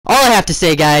have to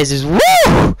say, guys, is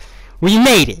woo! We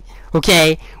made it,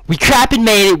 okay? We crappin'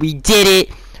 made it. We did it.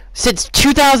 Since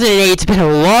 2008, it's been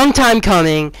a long time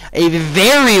coming. A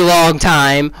very long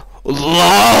time.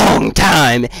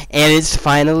 And it's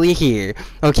finally here,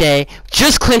 okay?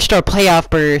 Just clinched our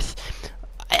playoff berth.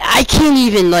 I can't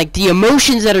even, like, the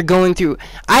emotions that are going through,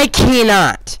 I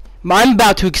cannot. I'm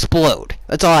about to explode.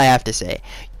 That's all I have to say.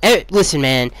 Listen,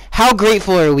 man, how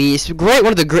grateful are we? It's great.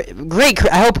 One of the great.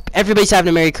 I hope everybody's having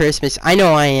a Merry Christmas. I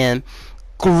know I am.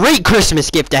 Great Christmas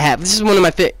gift to have. This is one of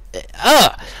my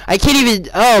I can't even.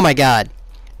 Oh my God.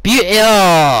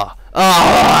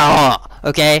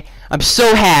 Okay. I'm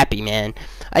so happy, man.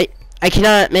 I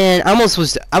cannot, man. I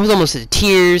was almost at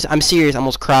tears. I'm serious. I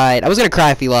almost cried. I was gonna cry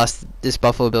if we lost this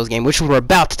Buffalo Bills game, which we're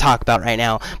about to talk about right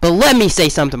now. But let me say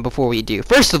something before we do.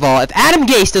 First of all, if Adam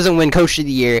Gase doesn't win Coach of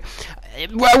the Year,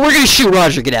 we're gonna shoot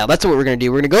Roger Goodell. That's what we're gonna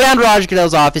do. We're gonna go down to Roger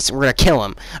Goodell's office and we're gonna kill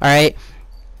him. All right.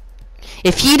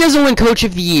 If he doesn't win Coach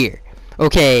of the Year,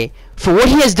 okay, for what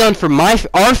he has done for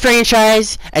our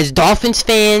franchise as Dolphins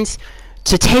fans,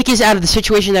 to take us out of the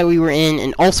situation that we were in,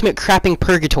 an ultimate crapping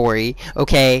purgatory,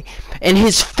 okay, and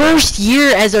his first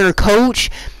year as our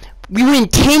coach, we win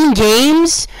 10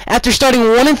 games after starting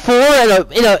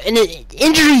 1-4 in an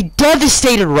injury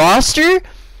devastated roster,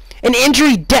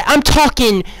 I'm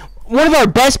talking one of our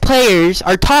best players,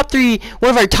 one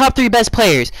of our top three best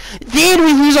players. Then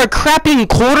we lose our crapping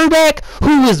quarterback,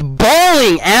 who was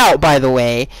balling out, by the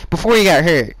way, before he got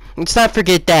hurt. Let's not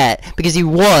forget that, because he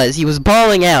was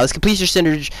balling out. His completion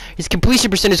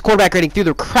percentage, quarterback rating through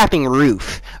the crapping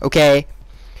roof. Okay,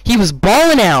 he was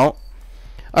balling out.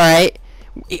 All right,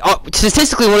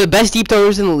 statistically one of the best deep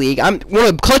throwers in the league. I'm one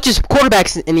of the clutchest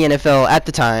quarterbacks in the NFL at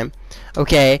the time.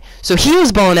 Okay, so he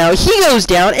was balling out. He goes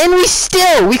down, and we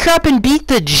crapping beat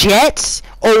the Jets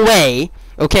away.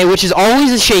 Okay, which is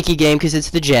always a shaky game because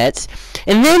it's the Jets.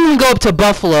 And then we go up to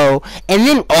Buffalo, and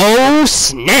then oh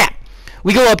snap.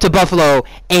 We go up to Buffalo,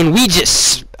 and we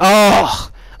just,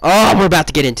 we're about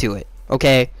to get into it,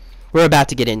 okay? We're about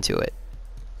to get into it.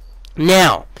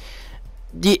 Now,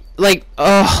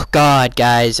 oh, God,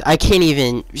 guys, I can't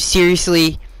even,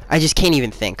 seriously, I just can't even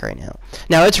think right now.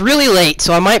 Now, it's really late,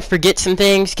 so I might forget some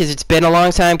things, because it's been a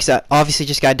long time, because I obviously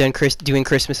just got done doing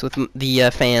Christmas with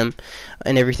the fam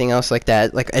and everything else like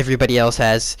that, like everybody else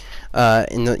has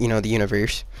in the, the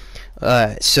universe.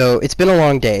 So it's been a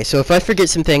long day. So if I forget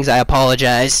some things, I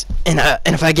apologize. And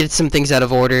if I get some things out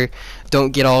of order,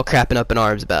 don't get all crapping up in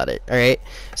arms about it. All right.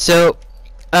 So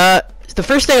the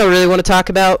first thing I really want to talk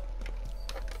about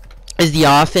is the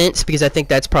offense, because I think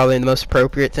that's probably the most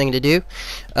appropriate thing to do.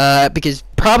 Because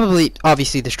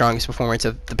obviously, the strongest performance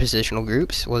of the positional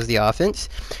groups was the offense,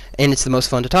 and it's the most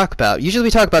fun to talk about. Usually we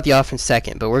talk about the offense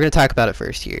second, but we're gonna talk about it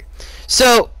first here.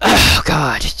 So, oh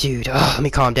God, dude, let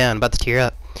me calm down. I'm about to tear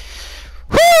up.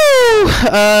 Woo!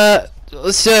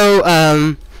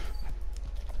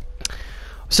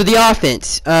 So the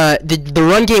offense, the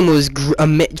run game was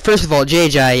first of all,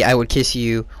 JJ, I would kiss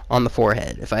you on the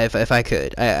forehead if I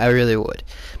could. I really would,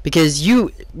 because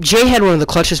Jay had one of the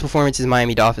clutchest performances in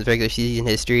Miami Dolphins regular season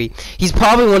history. He's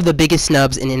probably one of the biggest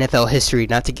snubs in NFL history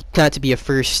not to be a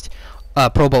first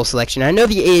Pro Bowl selection. I know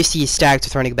the AFC is stacked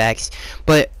with running backs,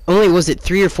 but only was it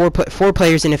four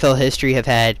players in NFL history have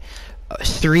had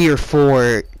 3 or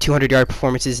 4 200-yard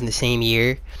performances in the same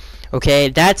year. Okay,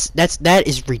 that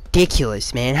is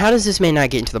ridiculous, man. How does this man not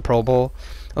get into the Pro Bowl?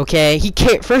 Okay, he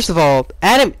can't. First of all,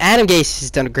 Adam Gase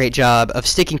has done a great job of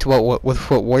sticking to what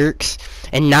works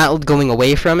and not going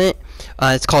away from it.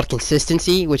 It's called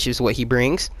consistency, which is what he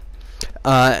brings,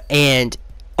 and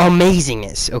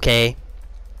amazingness. Okay,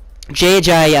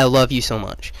 JJ, I love you so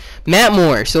much. Matt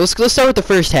Moore. So let's start with the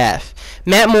first half.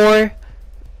 Matt Moore,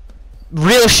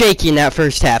 real shaky in that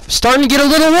first half. Starting to get a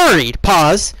little worried.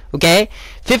 Pause. Okay,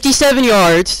 57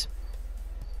 yards.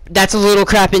 That's a little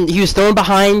crap. He was thrown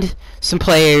behind some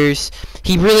players.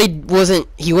 He really wasn't.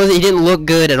 He didn't look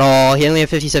good at all. He only had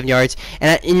 57 yards.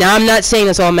 And now I'm not saying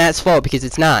that's all Matt's fault, because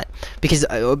it's not. Because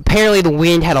apparently the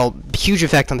wind had a huge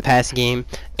effect on the passing game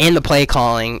and the play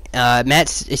calling.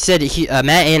 Matt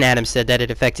and Adam said that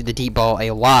it affected the deep ball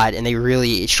a lot, and they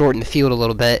really shortened the field a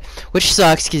little bit, which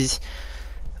sucks. Because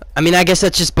I mean, I guess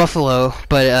that's just Buffalo,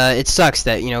 but it sucks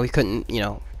that we couldn't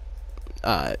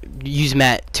use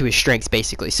Matt to his strengths,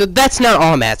 basically. So that's not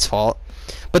all Matt's fault.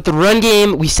 But the run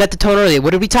game, we set the tone early.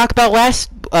 What did we talk about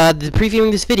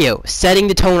previewing this video? Setting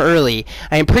the tone early.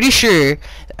 I am pretty sure,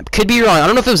 could be wrong, I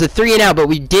don't know if it was a 3-and-out, but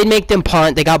we did make them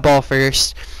punt. They got ball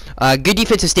first. Good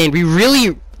defensive stand. We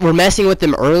really were messing with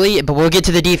them early, but we'll get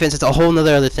to the defense. It's a whole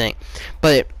other thing.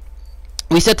 But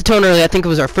we set the tone early. I think it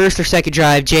was our first or second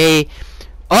drive. Jay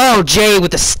Oh, Jay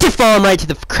with a stiff arm right to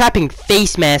the crapping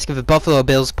face mask of a Buffalo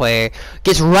Bills player.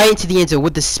 Gets right into the end zone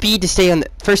with the speed to stay on the...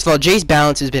 First of all, Jay's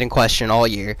balance has been in question all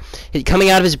year. Coming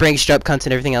out of his brain strut cunts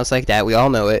and everything else like that. We all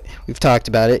know it. We've talked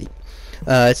about it.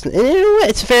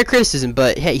 It's a fair criticism,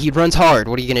 but hey, he runs hard.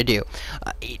 What are you going to do?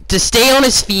 To stay on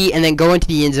his feet and then go into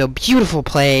the end zone, beautiful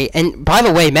play. And by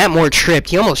the way, Matt Moore tripped.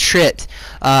 He almost tripped.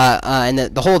 And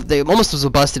the almost was a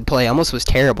busted play. Almost was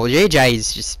terrible. Jay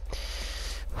is just...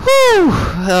 Whew!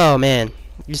 Oh man,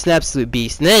 just an absolute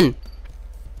beast. And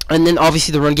then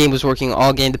obviously the run game was working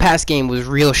all game. The pass game was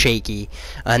real shaky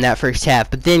in that first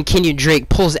half. But then Kenyon Drake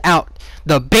pulls out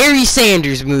the Barry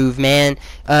Sanders move, man.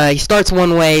 He starts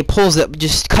one way, pulls it,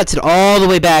 just cuts it all the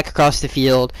way back across the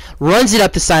field, runs it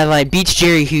up the sideline, beats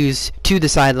Jerry Hughes to the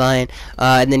sideline,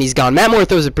 and then he's gone. Matt Moore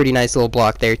throws a pretty nice little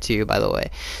block there too, by the way.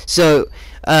 So.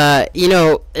 You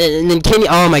know, and then Kenyon,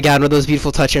 oh my god, one of those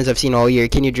beautiful touchdowns I've seen all year.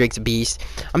 Kenyon Drake's a beast.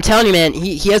 I'm telling you, man,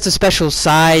 he has a special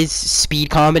size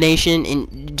speed combination.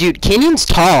 And dude, Kenyon's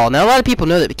tall. Now a lot of people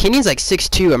know that, but Kenyon's like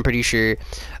 6'2", I'm pretty sure.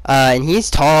 And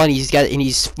he's tall, and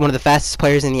he's one of the fastest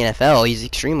players in the NFL. He's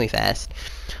extremely fast.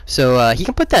 So he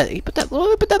can put that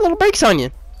little brakes on you.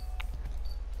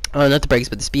 Oh, not the brakes,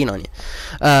 but the speed on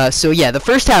you. So yeah, the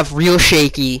first half real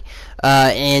shaky.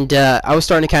 And I was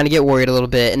starting to kind of get worried a little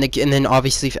bit, and then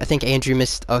obviously I think Andrew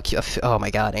missed. Oh my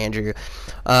God, Andrew!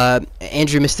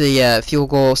 Andrew missed the field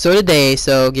goal. So did they.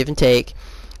 So give and take.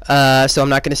 So I'm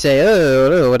not gonna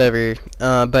say whatever.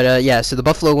 But yeah. So the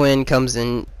Buffalo win comes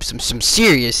in some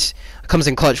serious comes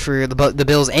in clutch for the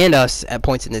Bills and us at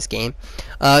points in this game.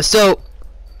 So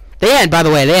by the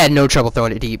way, they had no trouble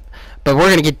throwing it deep. But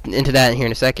we're gonna get into that here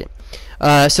in a second.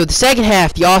 So the second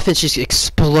half, the offense just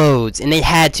explodes, and they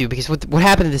had to, because what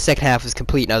happened in the second half was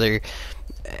complete and utter.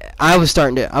 I was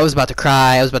about to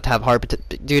cry. I was about to have heart,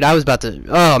 dude. I was about to,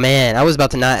 oh man, I was about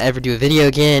to not ever do a video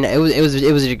again. It was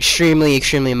an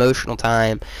extremely emotional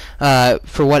time,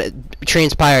 for what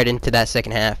transpired into that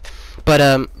second half. But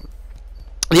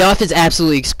the offense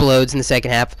absolutely explodes in the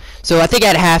second half. So I think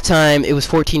at halftime it was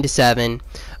 14-7.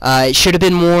 It should have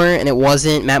been more, and it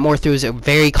wasn't. Matt Moore threw a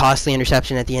very costly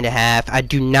interception at the end of half. I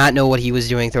do not know what he was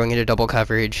doing throwing into double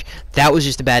coverage. That was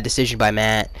just a bad decision by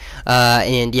Matt.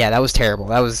 And yeah, that was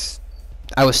terrible. I was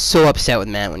so upset with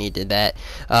Matt when he did that.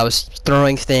 I was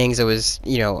throwing things. I was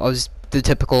the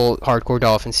typical hardcore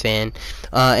Dolphins fan.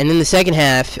 And then the second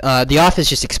half, the offense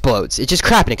just explodes. It just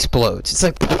crap and explodes. It's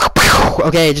like,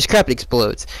 okay, it just crap and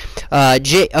explodes.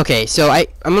 Okay, so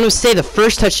I'm going to say the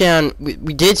first touchdown,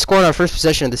 we did score on our first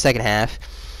possession of the second half.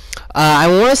 I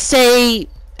want to say,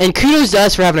 and kudos to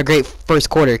us for having a great first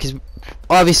quarter, because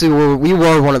obviously we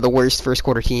were one of the worst first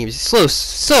quarter teams. So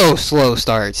slow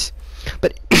starts.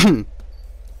 But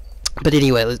But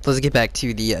anyway, let's get back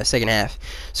to the second half.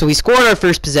 So we scored our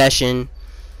first possession,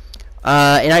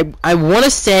 and I want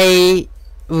to say,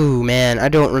 ooh man, I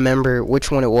don't remember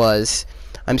which one it was.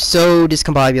 I'm so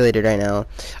discombobulated right now.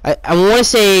 I want to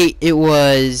say it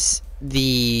was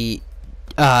the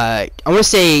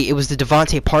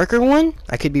Devontae Parker one.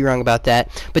 I could be wrong about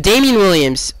that. But Damian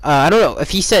Williams, I don't know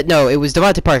if he said no, it was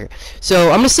Devontae Parker.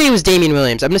 So I'm going to say it was Damian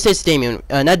Williams. I'm going to say it's Damian,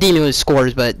 not Damian Williams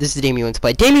scores, but this is Damian Williams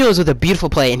play. Damian Williams with a beautiful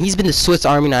play, and he's been the Swiss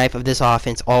Army knife of this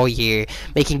offense all year,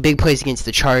 making big plays against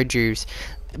the Chargers.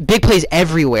 Big plays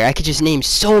everywhere. I could just name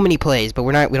so many plays, but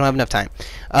we don't have enough time.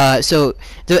 So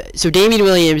Damian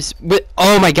Williams,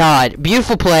 oh my God,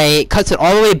 beautiful play, cuts it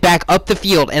all the way back up the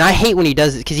field, and I hate when he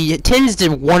does it because he tends to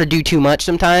want to do too much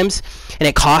sometimes, and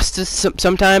it costs us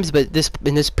sometimes. But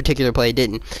in this particular play, it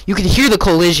didn't. You could hear the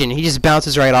collision. He just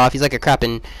bounces right off. He's like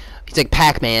he's like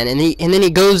Pac-Man, and then he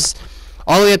goes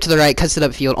all the way up to the right, cuts it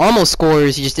upfield, almost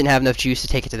scores. He just didn't have enough juice to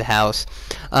take it to the house,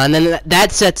 and then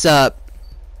that sets up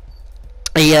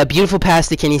a beautiful pass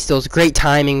to Kenny Stills. Great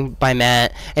timing by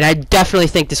Matt. And I definitely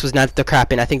think this was not the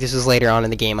crap in. I think this was later on in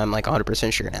the game. I'm like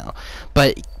 100% sure now.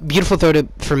 But beautiful throw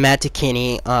from Matt to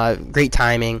Kenny. Great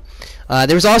timing.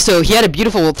 There was also, he had a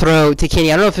beautiful throw to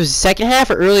Kenny. I don't know if it was the second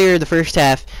half or earlier the first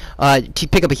half, to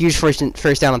pick up a huge first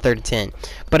down on 3rd and 10.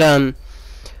 But and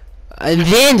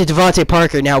then to Devontae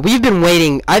Parker. Now I've been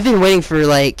waiting for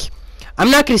like, I'm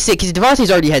not going to say, because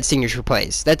Devontae's already had signature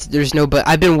plays. But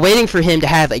I've been waiting for him to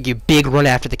have like a big run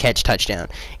after the catch touchdown.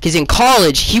 Because in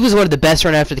college, he was one of the best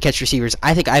run after the catch receivers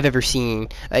I think I've ever seen.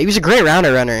 He was a great route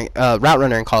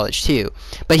runner in college too.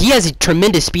 But he has a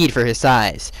tremendous speed for his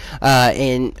size.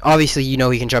 And obviously, he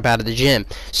can jump out of the gym.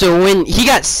 So when he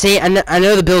got I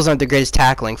know the Bills aren't the greatest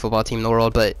tackling football team in the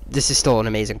world, but this is still an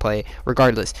amazing play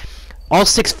regardless. All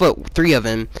 6'3" of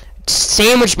him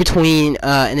sandwiched between,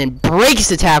 and then breaks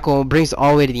the tackle, brings it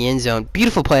all the way to the end zone.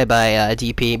 Beautiful play by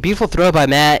DP. Beautiful throw by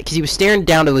Matt, because he was staring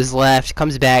down to his left,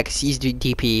 comes back, sees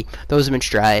DP, throws him in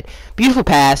stride. Beautiful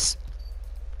pass.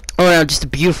 All around, just a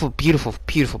beautiful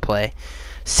play.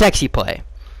 Sexy play.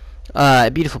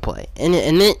 Beautiful play. And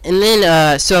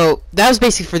then so that was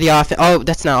basically for the offense. Oh,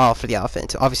 that's not all for the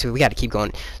offense. Obviously, we got to keep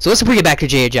going. So let's bring it back to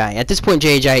J.J. At this point,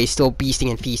 J.J. is still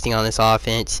beasting and feasting on this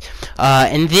offense.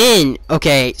 And then,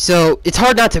 okay, so it's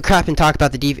hard not to crap and talk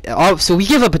about the defense. So we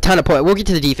give up a ton of points. We'll get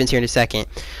to the defense here in a second.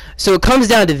 So it comes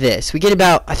down to this. We get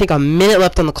about, I think, a minute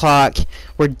left on the clock.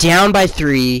 We're down by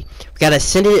 3. We got to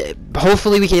send it.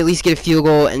 Hopefully, we can at least get a field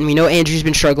goal. And we know Andrew's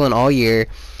been struggling all year,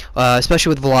 especially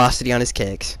with velocity on his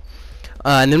kicks.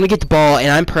 And then we get the ball,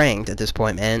 and I'm praying at this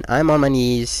point, man. I'm on my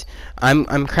knees. I'm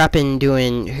crapping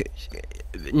doing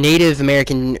Native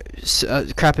American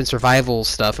crapping survival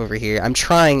stuff over here. I'm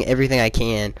trying everything I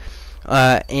can,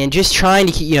 and just trying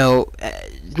to keep,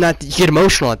 not to get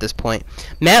emotional at this point.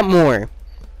 Matt Moore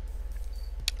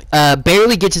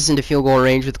barely gets us into field goal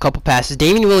range with a couple passes.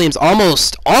 Damian Williams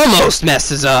almost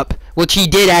messes up. Which he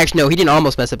did actually. No, he didn't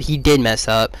almost mess up. He did mess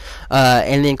up,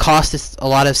 and then cost us a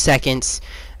lot of seconds.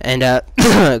 And a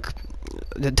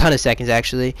ton of seconds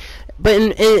actually, but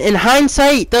in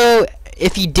hindsight though,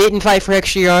 if he didn't fight for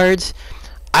extra yards,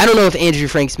 I don't know if Andrew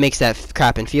Franks makes that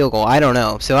crapping field goal. I don't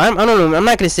know. So I don't know. I'm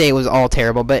not gonna say it was all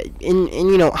terrible, but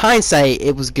in hindsight,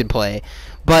 it was good play.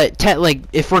 But like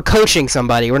if we're coaching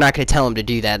somebody, we're not gonna tell him to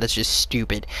do that. That's just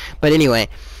stupid. But anyway,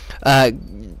 then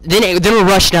we're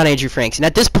rushing down Andrew Franks, and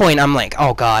at this point, I'm like,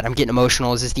 oh god, I'm getting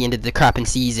emotional. Is this the end of the crapping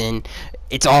season?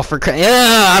 It's all for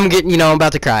I'm getting, I'm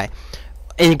about to cry.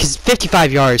 And because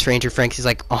 55 yards for Andrew Franks is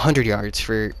like 100 yards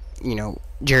for,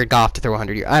 Jared Goff to throw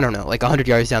 100 yards. I don't know, like 100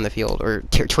 yards down the field, or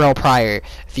Terrell Pryor.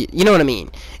 You know what I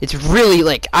mean? It's really,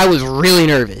 like, I was really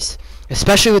nervous,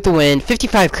 especially with the wind.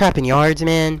 55 crapping yards,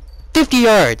 man. 50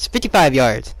 yards, 55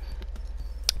 yards.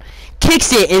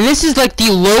 Kicks it, and this is like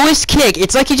the lowest kick.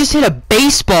 It's like he just hit a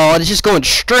baseball and it's just going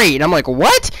straight. And I'm like,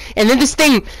 what? And then this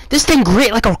thing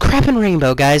great, like a crapping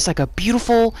rainbow, guys, like a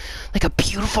beautiful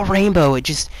rainbow. It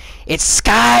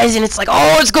skies, and it's like,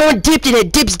 oh, it's going dipped, and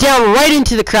it dips down right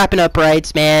into the crapping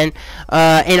uprights, man.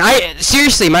 And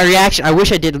seriously, my reaction,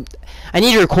 I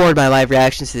need to record my live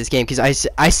reactions to this game, because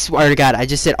I swear to God, I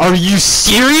just said, are you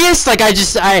serious? Like, I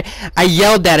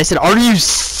yelled that. I said, are you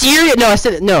serious? No, I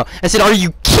said, are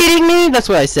you kidding me? That's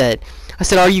what I said. I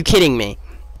said, are you kidding me?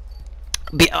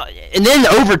 And then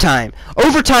overtime.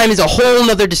 Overtime is a whole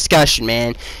nother discussion,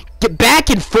 man. Get back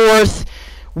and forth.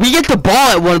 We get the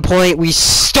ball at one point. We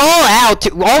stall out.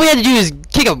 All we had to do is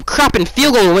kick a crapping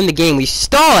field goal to win the game. We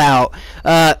stall out.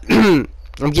 I'm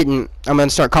gonna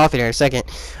start coughing here in a second.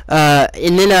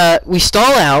 And then we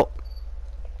stall out.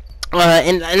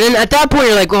 And then at that point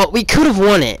you're like, well, we could have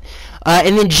won it.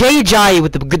 And then Jay Ajayi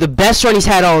with the best run he's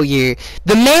had all year.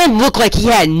 The man looked like he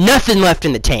had nothing left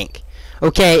in the tank.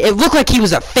 Okay, it looked like he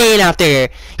was a fan out there.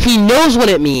 He knows what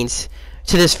it means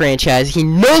to this franchise. He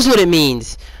knows what it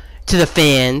means to the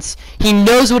fans. He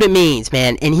knows what it means,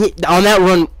 man. And on that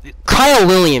run, Kyle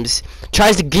Williams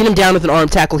tries to get him down with an arm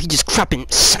tackle. He just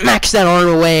smacks that arm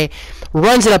away,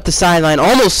 runs it up the sideline,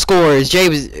 almost scores.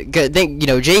 Jay's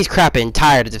crapping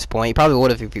tired at this point. He probably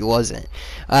would have if he wasn't.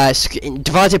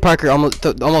 Devontae Parker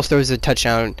almost throws a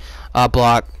touchdown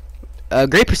block.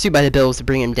 Great pursuit by the Bills to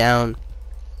bring him down.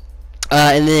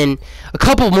 And then a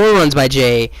couple more runs by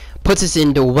Jay puts us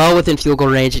into well within field goal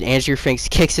range, and Andrew Franks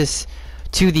kicks us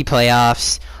to the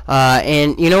playoffs.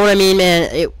 And you know what I mean, man?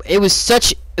 It was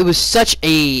such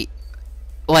a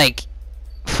like.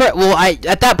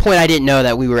 At that point I didn't know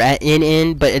that we were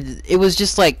in, but it was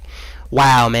just like,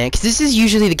 wow, man, because this is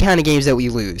usually the kind of games that we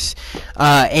lose,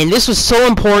 and this was so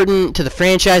important to the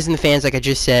franchise and the fans, like I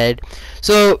just said.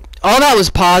 So all that was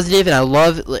positive, and I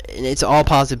love it's all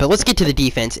positive. But let's get to the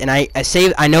defense. And I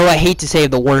know I hate to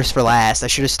save the worst for last. I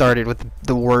should have started with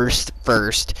the worst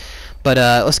first. But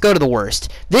let's go to the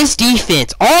worst. This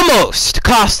defense almost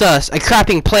cost us a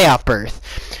crapping playoff berth.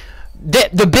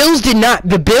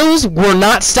 The Bills were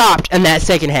not stopped in that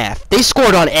second half. They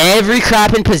scored on every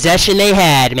crapping possession they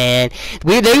had, man.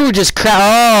 They were just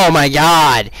oh my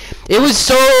god. It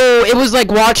was like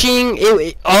watching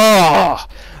oh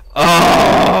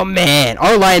man.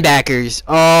 Our linebackers,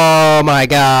 oh my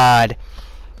god.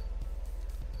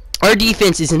 Our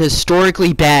defense is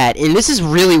historically bad, and this is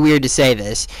really weird to say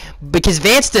this, because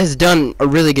Vance has done a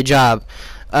really good job.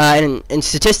 And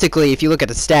statistically, if you look at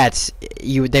the stats,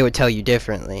 they would tell you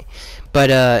differently.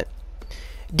 But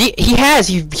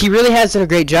he really has done a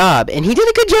great job, and he did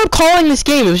a good job calling this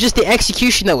game. It was just the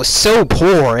execution that was so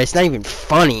poor. It's not even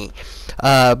funny.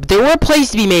 But there were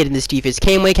plays to be made in this defense.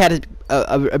 Kane Wake had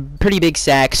a pretty big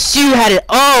sack. Sue had it.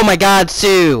 Oh my God,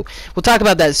 Sue. We'll talk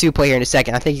about that Sue play here in a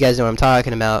second. I think you guys know what I'm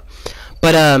talking about.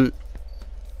 But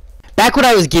back what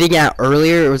I was getting at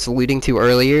earlier, or was alluding to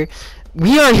earlier,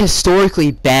 we are a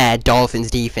historically bad Dolphins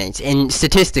defense, and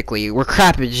statistically, we're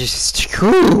crap. It's just,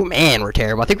 man, we're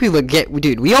terrible. I think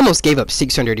dude, we almost gave up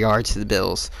 600 yards to the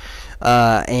Bills,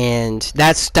 and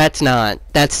that's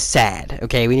sad.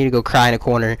 Okay, we need to go cry in a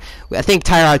corner. I think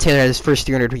Tyrod Taylor had his first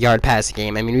 300-yard passing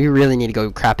game. I mean, we really need to go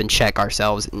crap and check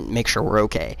ourselves and make sure we're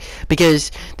okay,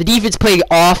 because the defense played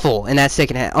awful in that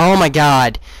second half. Oh my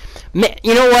God. Man,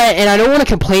 you know what? And I don't want to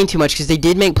complain too much because they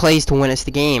did make plays to win us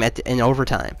the game in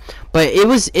overtime. But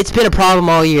it's been a problem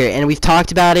all year, and we've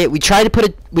talked about it. We tried to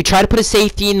put a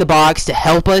safety in the box to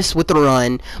help us with the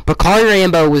run, but Carter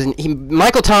Rambo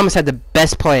Michael Thomas had the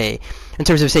best play in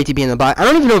terms of safety being in the box.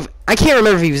 I can't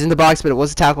remember if he was in the box, but it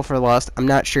was a tackle for a loss. I'm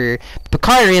not sure. But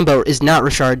Carter Rambo is not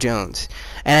Rashard Jones.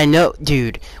 And I know,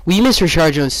 dude, we miss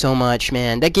Rashard Jones so much,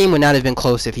 man. That game would not have been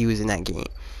close if he was in that game.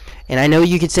 And I know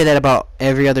you could say that about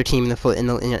every other team in the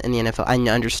NFL. I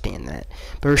understand that.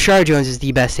 But Rashard Jones is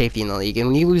the best safety in the league. And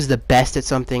when you lose the best at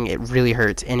something, it really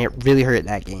hurts. And it really hurt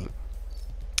that game.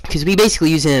 Because we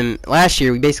basically used him, last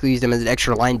year, we basically used him as an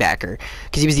extra linebacker.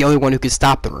 Because he was the only one who could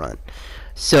stop the run.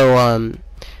 So,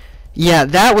 yeah,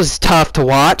 that was tough to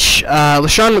watch.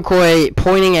 LaShawn McCoy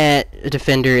pointing at a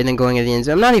defender and then going at the end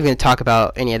zone. I'm not even going to talk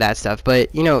about any of that stuff,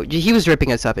 but, you know, he was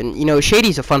ripping us up. And, you know,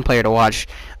 Shady's a fun player to watch,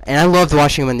 and I loved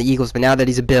watching him in the Eagles, but now that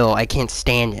he's a Bill, I can't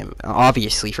stand him,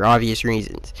 obviously, for obvious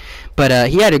reasons. But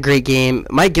he had a great game.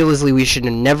 Mike Gillislee, we should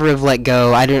never have let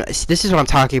go. This is what I'm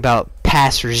talking about,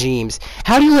 past regimes.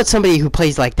 How do you let somebody who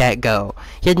plays like that go?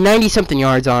 He had 90-something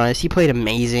yards on us. He played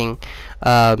amazing.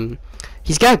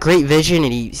 He's got great vision,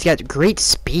 and he's got great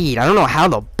speed. I don't know how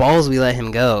the balls we let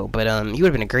him go, but he would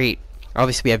have been a great.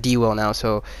 Obviously, we have D-Will now,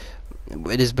 so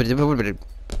but it would have been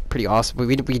pretty awesome.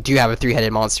 We do have a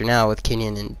three-headed monster now with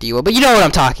Kenyon and D-Will, but you know what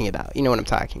I'm talking about.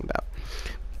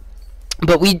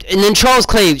 But and then Charles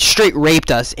Clay straight raped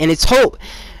us, and it's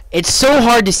so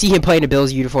hard to see him play in a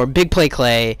Bills uniform. Big play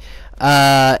Clay.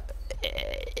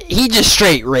 He just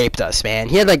straight raped us, man.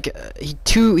 He had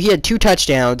he had two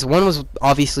touchdowns. One was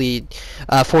obviously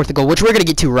 4th and goal, which we're gonna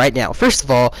get to right now. First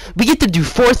of all, we get to do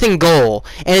 4th and goal,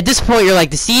 and at this point you're like,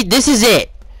 this is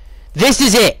it. This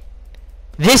is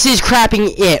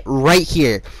crapping it right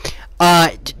here.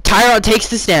 Tyrod takes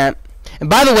the snap, and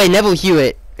by the way, Neville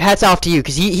Hewitt, hats off to you,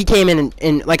 because he came in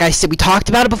and like I said, we talked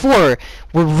about it before.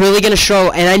 We're really gonna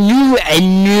show, and I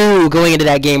knew going into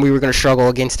that game we were gonna struggle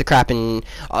against the crap and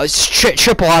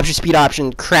triple option, speed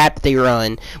option crap they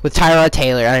run with Tyrod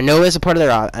Taylor. And I know it's a part of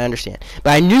their, I understand,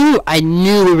 but I knew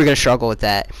we were gonna struggle with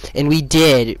that, and we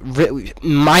did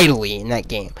mightily in that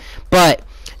game. But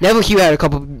Neville Hewitt had a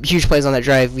couple huge plays on that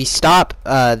drive. We stopped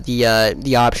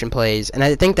the option plays, and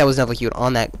I think that was Neville Hewitt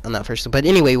on that first. But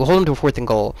anyway, we'll hold him to a 4th and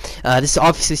goal. This is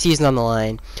obviously season on the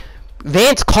line.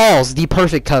 Vance calls the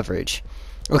perfect coverage.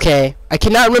 Okay, I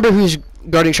cannot remember who's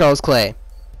guarding Charles Clay,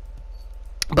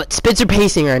 but Spencer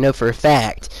Paysinger, I know for a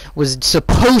fact, was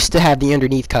supposed to have the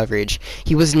underneath coverage.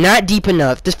 He was not deep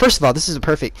enough. First of all, this is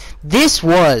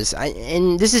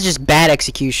and this is just bad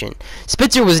execution.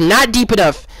 Spencer was not deep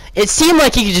enough. It seemed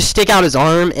like he could just stick out his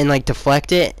arm and like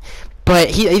deflect it,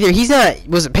 but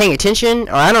wasn't paying attention,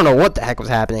 or I don't know what the heck was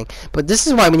happening. But this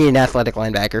is why we need an athletic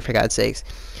linebacker, for God's sakes.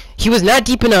 He was not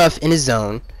deep enough in his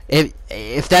zone. And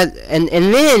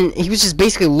then he was just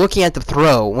basically looking at the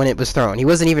throw when it was thrown. He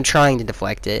wasn't even trying to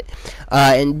deflect it.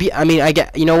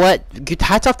 You know what?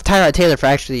 Hats off to Tyrod Taylor for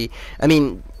actually. I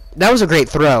mean, that was a great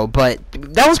throw, but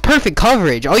that was perfect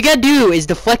coverage. All you gotta do is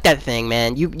deflect that thing,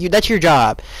 man. That's your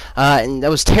job. And that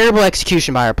was terrible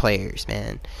execution by our players,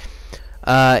 man.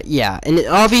 Yeah, and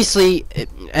obviously,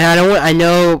 and I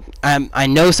know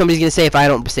somebody's gonna say if I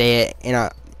don't say it, and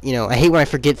I hate when I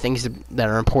forget things that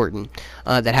are important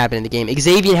that happened in the game.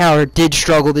 Xavier Howard did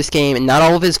struggle this game, and not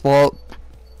all of his fault.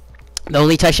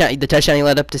 The touchdown he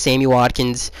led up to Sammy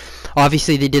Watkins.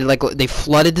 Obviously, they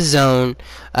flooded the zone.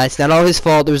 It's not all his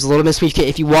fault. There was a little miscommunication.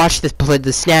 If you watch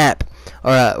the snap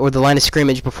or the line of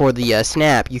scrimmage before the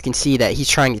snap, you can see that he's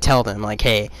trying to tell them, like,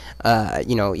 hey,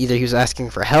 either he was asking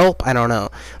for help. I don't know,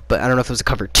 but I don't know if it was a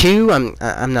cover 2.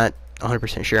 I'm not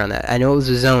 100% sure on that. I know it was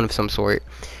a zone of some sort,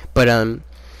 but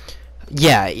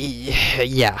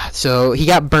yeah. So he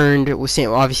got burned.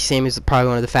 Obviously, Sam is probably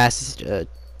one of the fastest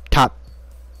top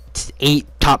 8,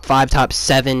 top 5, top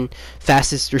 7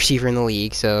 fastest receiver in the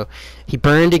league. So he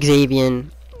burned Xavier,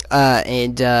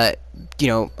 and you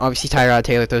know, obviously Tyrod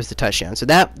Taylor throws the touchdown. So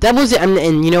that was it.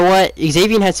 And you know what?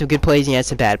 Xavier had some good plays and he had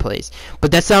some bad plays.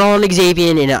 But that's not on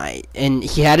Xavier, and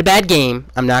he had a bad game.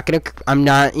 I'm not like,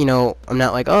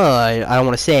 oh, I don't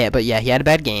want to say it, but yeah, he had a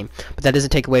bad game. But that doesn't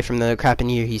take away from the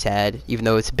crapping year he's had, even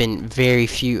though it's been very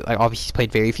few, like, obviously he's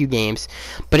played very few games.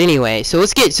 But anyway, so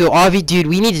Avi, dude,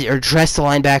 we need to address the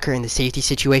linebacker and the safety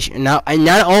situation. Not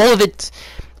all of it.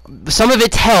 Some of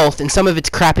it's health and some of it's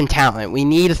crap and talent. We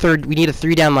need a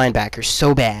 3-down linebacker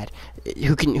so bad,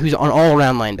 who's an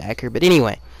all-around linebacker. But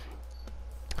anyway,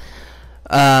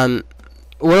 where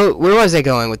was I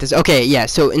going with this? Okay, yeah.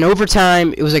 So in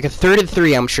overtime, it was like a 3rd and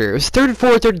 3. I'm sure it was 3rd and 4,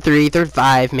 3rd and 3, 3rd and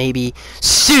 5, maybe.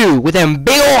 Sue with them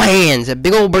big old hands, a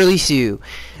big old burly Sue,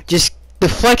 just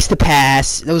deflects the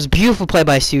pass. That was a beautiful play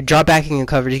by Sue. Drop backing in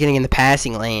coverage, getting in the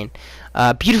passing lane.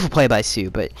 Beautiful play by Sue.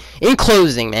 But in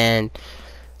closing, man,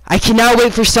 I cannot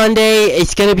wait for Sunday.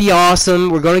 It's going to be awesome.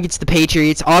 We're going to get to the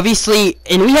Patriots. Obviously,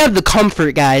 and we have the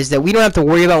comfort, guys, that we don't have to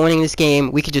worry about winning this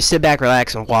game. We can just sit back,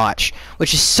 relax, and watch,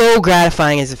 which is so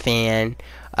gratifying as a fan.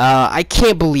 I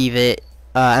can't believe it.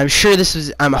 I'm sure this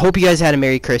was... I hope you guys had a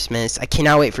Merry Christmas. I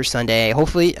cannot wait for Sunday.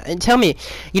 Hopefully... And tell me...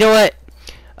 You know what?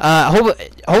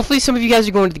 Hopefully some of you guys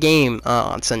are going to the game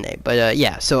on Sunday. But,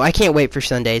 yeah. So, I can't wait for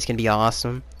Sunday. It's going to be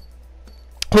awesome.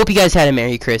 Hope you guys had a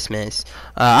Merry Christmas.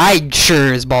 I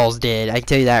sure as balls did. I can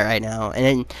tell you that right now. And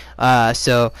then, I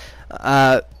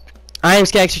am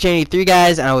Sky Extra 3,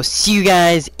 guys, and I will see you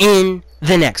guys in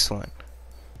the next one.